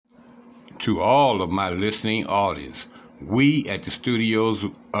to all of my listening audience. We at the studios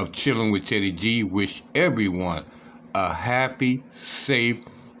of Chilling with Teddy G wish everyone a happy, safe,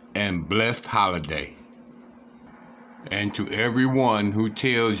 and blessed holiday. And to everyone who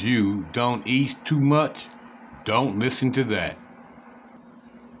tells you don't eat too much, don't listen to that.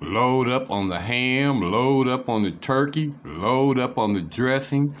 Load up on the ham, load up on the turkey, load up on the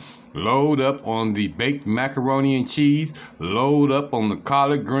dressing, load up on the baked macaroni and cheese, load up on the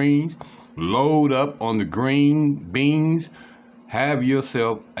collard greens, load up on the green beans. Have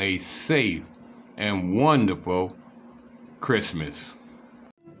yourself a safe and wonderful Christmas.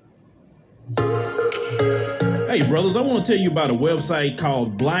 Hey brothers, I want to tell you about a website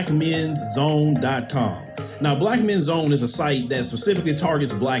called blackmenszone.com. Now, Black Men's Zone is a site that specifically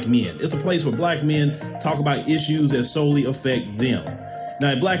targets black men. It's a place where black men talk about issues that solely affect them.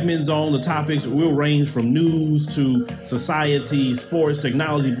 Now, at Black Men's Zone, the topics will range from news to society, sports,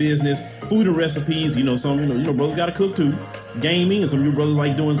 technology, business, food and recipes. Some brothers got to cook too. Gaming, and some of you brothers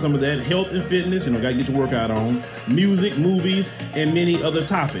like doing some of that. Health and fitness, got to get your workout on. Music, movies, and many other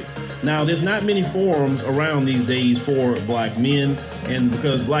topics. Now, there's not many forums around these days for black men, and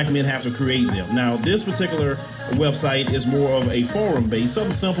because black men have to create them. Now, this particular website is more of a forum based,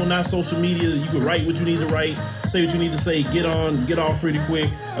 something simple, not social media. You can write what you need to write, say what you need to say, get off pretty quick.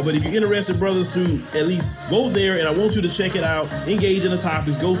 But if you're interested, brothers, to at least go there, and I want you to check it out, engage in the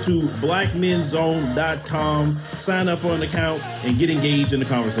topics, go to blackmenszone.com, sign up for an account, and get engaged in the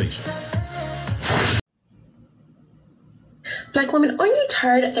conversation. Black women, aren't you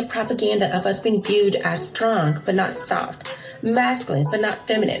tired of the propaganda of us being viewed as strong but not soft, masculine but not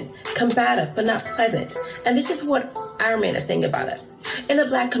feminine, combative but not pleasant? And this is what our men are saying about us. In the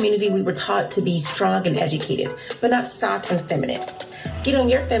black community, we were taught to be strong and educated, but not soft and feminine. Get on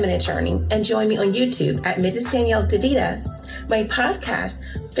your feminine journey and join me on YouTube at Mrs. Danielle DeVita, my podcast,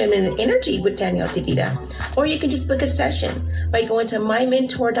 Feminine Energy with Danielle DeVita, or you can just book a session by going to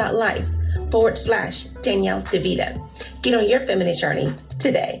mymentor.life/Danielle DeVita. Get on your feminine journey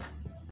today.